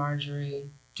and Marjorie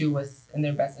do what's in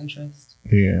their best interest.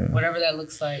 Yeah. Whatever that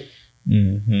looks like.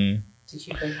 To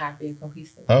keep them happy and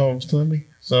cohesive. Oh,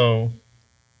 so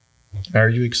are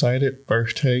you excited?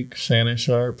 First Take, Shannon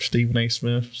Sharp, Stephen A.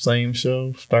 Smith, same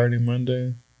show, starting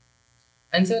Monday.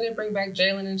 Until they bring back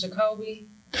Jalen and Jacoby,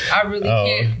 I really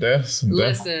can't.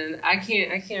 Listen, I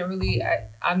can't really.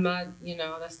 I'm not.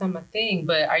 That's not my thing.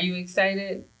 But are you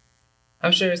excited?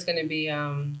 I'm sure it's going to be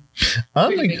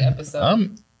pretty big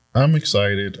episode. I'm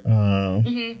excited.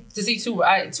 To see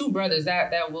two brothers.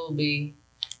 That will be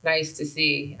nice to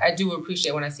see. I do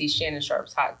appreciate when I see Shannon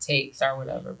Sharp's hot takes or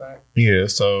whatever, but yeah.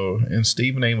 So, and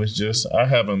Stephen A. was I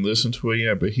haven't listened to it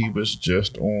yet, but he was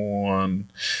just on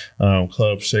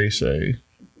Club Shay Shay.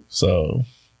 So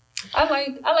I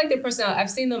like their personality.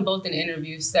 I've seen them both in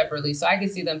interviews separately, so I can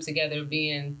see them together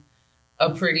being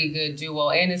a pretty good duo.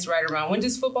 And it's right around, when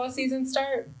does football season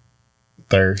start?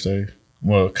 Thursday.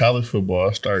 Well, college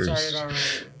football started already.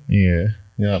 Yeah.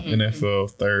 Yeah,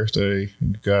 NFL Thursday.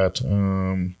 You got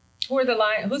who are the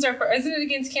Lions? Who's our first? Isn't it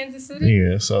against Kansas City?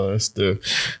 Yeah, so it's the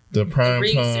prime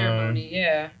ring time ceremony.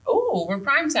 Yeah. Oh, we're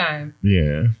prime time.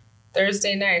 Yeah.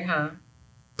 Thursday night, huh?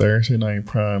 Thursday night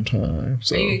prime time.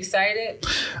 So. Are you excited?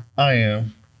 I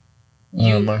am.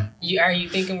 Are you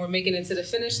thinking we're making it to the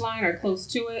finish line or close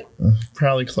to it?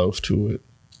 Probably close to it.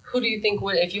 Who do you think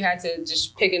would, if you had to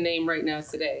just pick a name right now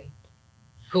today,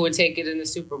 who would take it in the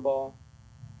Super Bowl?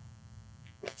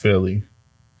 Philly.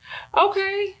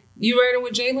 Okay. You riding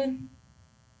with Jalen?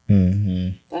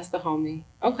 Mm-hmm. That's the homie.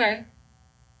 Okay.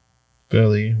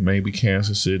 Philly, maybe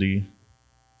Kansas City.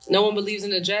 No one believes in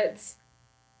the Jets?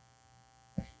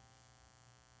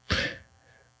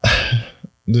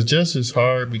 The Jets is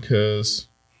hard because...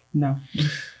 No.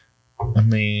 I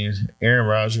mean, Aaron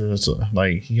Rodgers,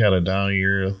 he had a down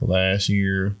year last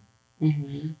year.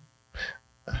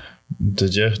 the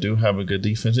Jets do have a good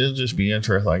defense. It'll just be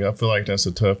interesting. Like I feel like that's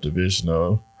a tough division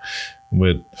though,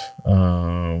 with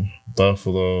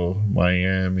Buffalo,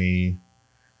 Miami,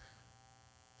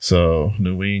 so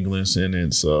New England's in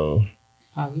it. So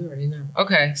oh, you already know.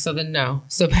 Okay, so then no.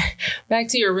 So back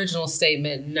to your original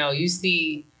statement. No, you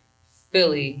see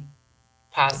Philly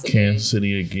possibly. Kansas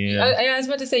City again. I was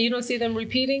about to say you don't see them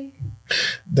repeating.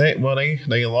 They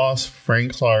lost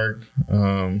Frank Clark.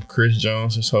 Chris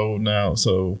Jones is holding out,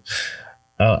 so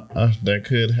that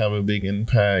could have a big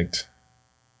impact.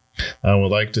 I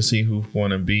would like to see who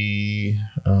want to be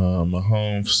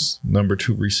Mahomes' number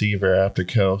 2 receiver after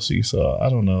Kelsey. So I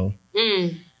don't know.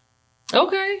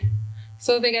 Okay,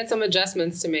 so they got some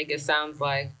adjustments to make. It sounds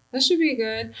like that should be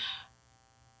good.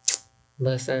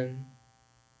 Listen,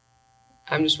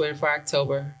 I'm just waiting for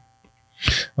October.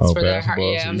 Oh, for that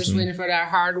season. I'm just waiting for that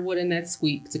hardwood and that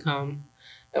sweep to come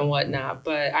and whatnot.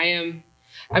 But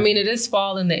it is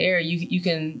fall in the air. You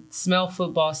can smell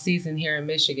football season here in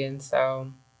Michigan.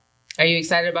 So are you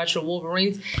excited about your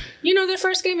Wolverines? You know their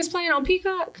first game is playing on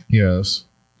Peacock? Yes.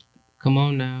 Come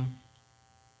on now.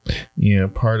 Yeah,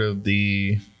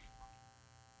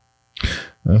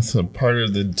 that's a part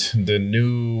of the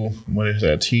new, what is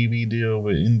that, TV deal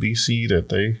with NBC that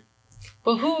they...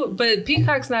 But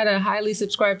Peacock's not a highly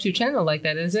subscribed to channel like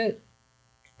that, is it?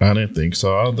 I didn't think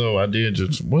so. Although I did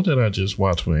what did I just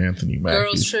watch with Anthony Mackie?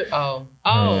 Girls Trip. Oh.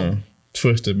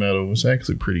 Twisted Metal was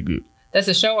actually pretty good. That's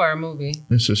a show or a movie?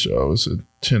 It's a show. It's a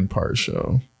 10-part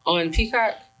show. On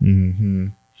Peacock? Mm-hmm.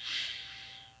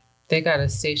 They got a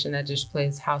station that just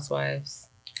plays Housewives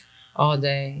all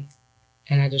day.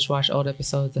 And I just watch old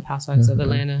episodes of Housewives of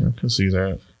Atlanta. I can see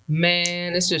that.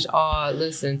 Man, it's just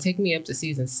listen, take me up to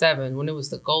season 7 when it was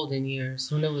the golden years,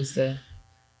 when it was the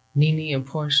Nene and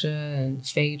Portia and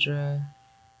Phaedra,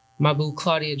 my boo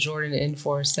Claudia Jordan in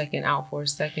for a second, out for a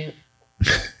second.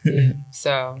 Yeah.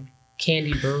 So,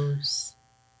 Candy Brewers.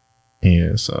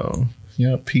 Yeah, so,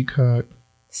 yeah, Peacock.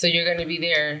 So you're going to be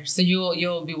there. So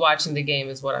you'll be watching the game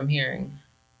is what I'm hearing.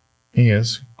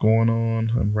 Yes, going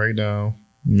on right now.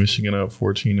 Michigan up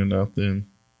 14-0.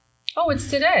 Oh, it's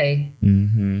today.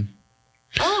 Mm-hmm.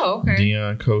 Oh, okay.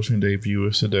 Deion coaching debut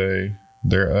is today.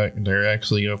 They're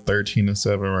actually up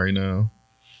 13-7 right now.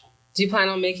 Do you plan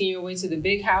on making your way to the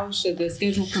big house? Should the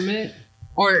schedule permit?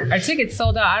 Or are tickets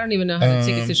sold out? I don't even know how the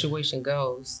ticket situation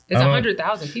goes. It's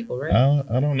 100,000 people, right?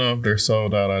 I don't know if they're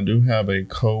sold out. I do have a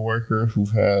coworker who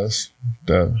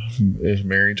is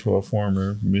married to a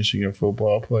former Michigan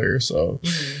football player, so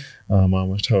I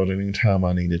was told anytime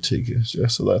I needed tickets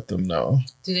just to let them know.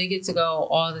 Do they get to go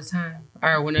all the time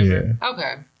or whenever? Yeah.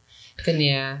 Okay, then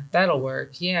yeah, that'll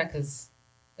work. Yeah, because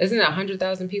isn't it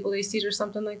 100,000 people they seat or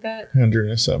something like that?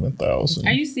 107,000.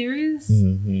 Are you serious?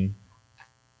 Mm-hmm.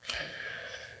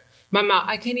 My mouth,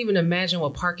 I can't even imagine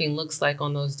what parking looks like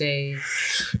on those days.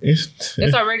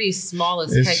 It's already small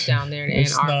as heck down there in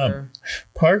Ann Arbor.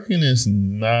 Parking is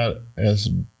not as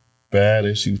bad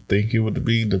as you think it would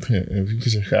be, depend if you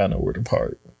just kind of know where to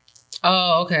park.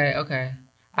 Oh, okay.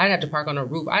 I'd have to park on a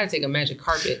roof. I'd take a magic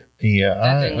carpet. Yeah,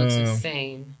 that thing looks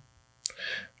insane.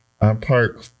 I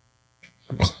park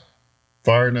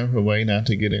far enough away not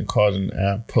to get caught in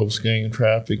post-game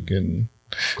traffic and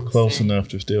close enough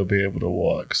to still be able to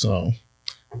walk. So,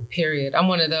 period. I'm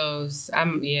one of those. I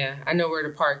know where to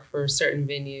park for certain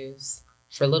venues.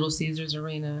 For Little Caesars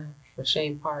Arena, for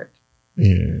Shane Park.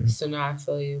 Yeah. So no, I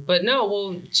feel you. But no,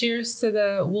 well, cheers to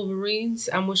the Wolverines.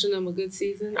 I'm wishing them a good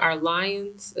season. Our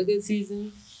Lions a good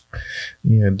season.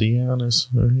 Yeah, Deion is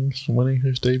winning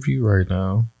his debut right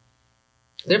now.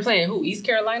 They're playing who? East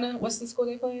Carolina? What's the school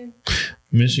they playing?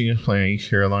 Michigan's playing East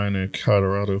Carolina.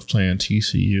 Colorado's playing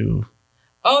TCU.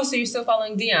 Oh, so you're still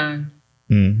following Deion?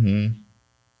 Mm-hmm.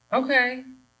 Okay.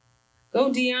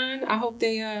 Go Deion. I hope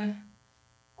they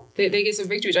get some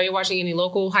victories. Are you watching any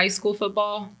local high school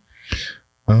football?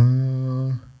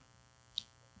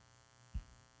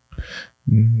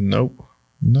 Nope.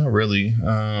 Not really.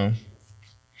 I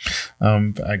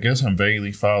guess I'm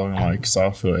vaguely following like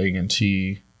Southfield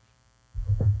A&T.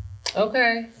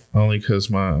 Okay. Only because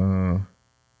my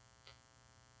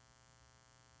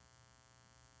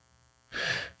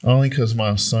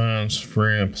son's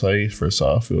friend plays for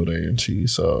Southfield A&T,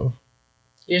 so.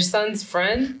 Your son's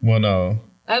friend? Well, no.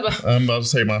 I'm about to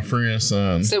say my friend's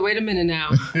son. So wait a minute now.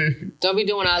 Don't be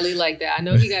doing Ali like that. I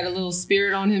know he got a little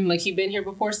spirit on him, like he been here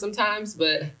before sometimes,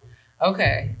 but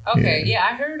okay. Yeah,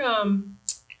 I heard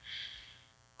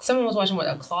someone was watching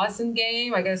a Clawson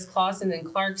game. I guess Clawson and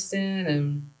Clarkston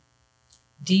and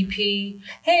DP.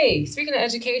 Hey, speaking of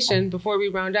education, before we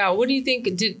round out, what do you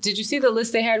think? Did you see the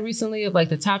list they had recently of like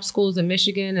the top schools in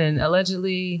Michigan, and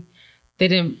allegedly they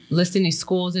didn't list any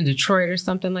schools in Detroit or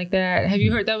something like that. Have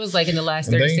you heard that was like in the last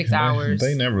 36 hours?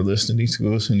 They never listed these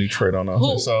schools in Detroit on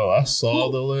nothing. So I saw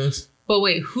the list. But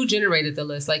wait, who generated the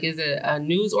list? Like, is it a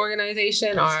news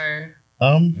organization or?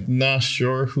 I'm not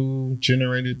sure who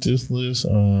generated this list.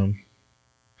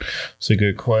 It's a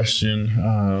good question.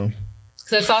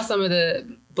 Because I saw some of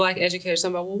the Black educators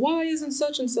talking about, well, why isn't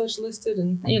such and such listed?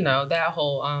 And, you know, that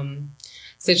whole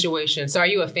situation. So are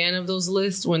you a fan of those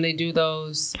lists when they do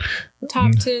those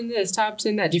top 10 this, top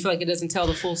 10 that? Do you feel like it doesn't tell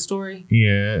the full story?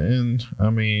 Yeah. And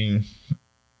I mean,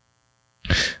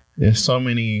 there's so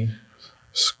many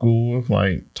schools,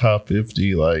 like top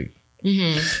 50, like,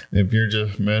 if you're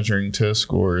just measuring test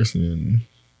scores, then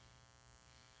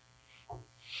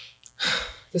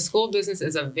the school business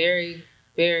is a very,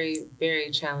 very,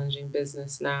 very challenging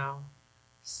business now.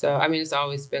 So, I mean, it's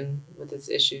always been with its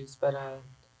issues, but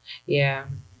yeah,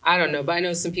 I don't know. But I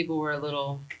know some people were a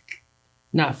little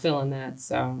not feeling that.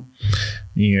 So,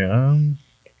 yeah,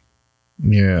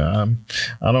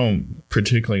 I don't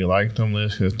particularly like them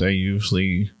lists because they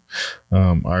usually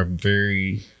are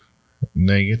very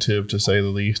negative, to say the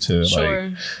least, to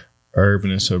like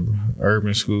urban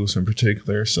schools in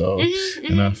particular. So,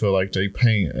 and I feel like they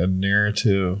paint a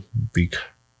narrative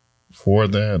for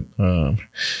that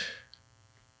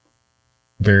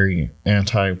very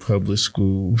anti-public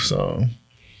school. So,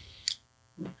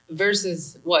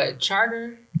 versus what,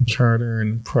 charter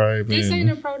and private. This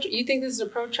ain't a pro. You think this is a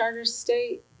pro-charter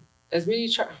state? As many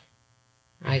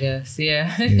I guess,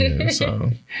 yeah. Yeah,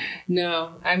 so.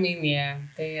 No, I mean, yeah,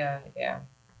 they, yeah.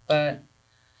 But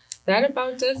that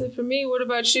about does it for me. What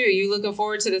about you? You looking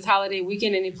forward to this holiday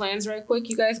weekend? Any plans right quick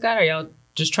you guys got? Or y'all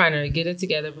just trying to get it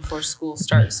together before school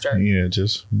starts? Yeah,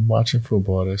 just watching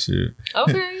football, that's it.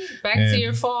 Okay, back to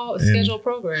your fall scheduled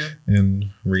program.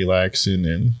 And relaxing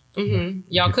and...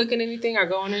 Y'all cooking anything or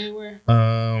going anywhere?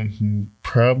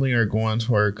 Probably are going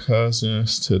to our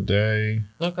cousins today.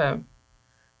 Okay.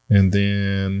 And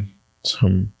then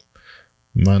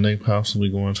Monday, possibly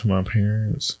going to my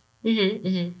parents.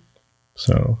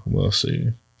 So we'll see.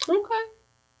 Okay.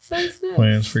 Sounds nice.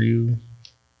 Plans for you?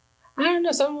 I don't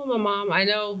know. Some with my mom. I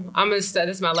know this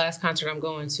is my last concert I'm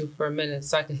going to for a minute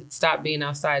so I can stop being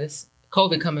outside. It's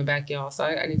COVID coming back, y'all. So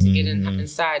I need to get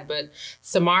inside. But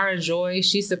Samara Joy,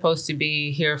 she's supposed to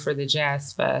be here for the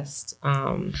Jazz Fest.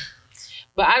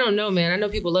 But I don't know, man. I know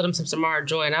people let them some Samara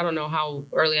Joy, and I don't know how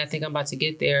early I think I'm about to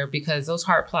get there because those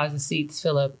Hart Plaza seats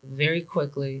fill up very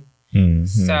quickly.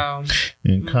 So,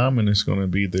 and Common is going to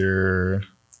be there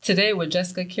today with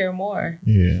Jessica Care Moore.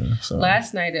 Yeah. So.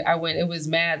 Last night I went. It was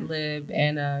Mad Lib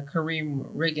and Kareem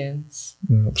Riggins.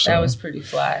 So. That was pretty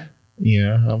fly.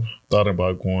 Yeah, I've thought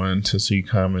about going to see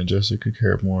Common and Jessica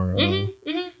Care Moore.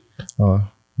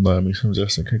 Love me some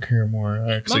Jessica Care Moore.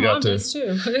 I actually got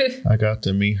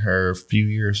to meet her a few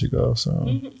years ago, so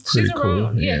pretty cool.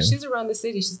 Around. Yeah, she's around the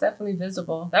city. She's definitely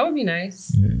visible. That would be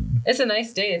nice. Yeah. It's a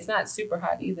nice day. It's not super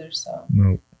hot either, so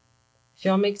nope. If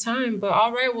y'all make time. But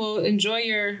all right, well, enjoy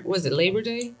your Labor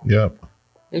Day? Yep.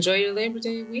 Enjoy your Labor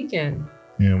Day weekend.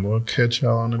 Yeah, we'll catch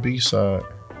y'all on the B side.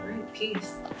 All right,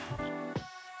 peace.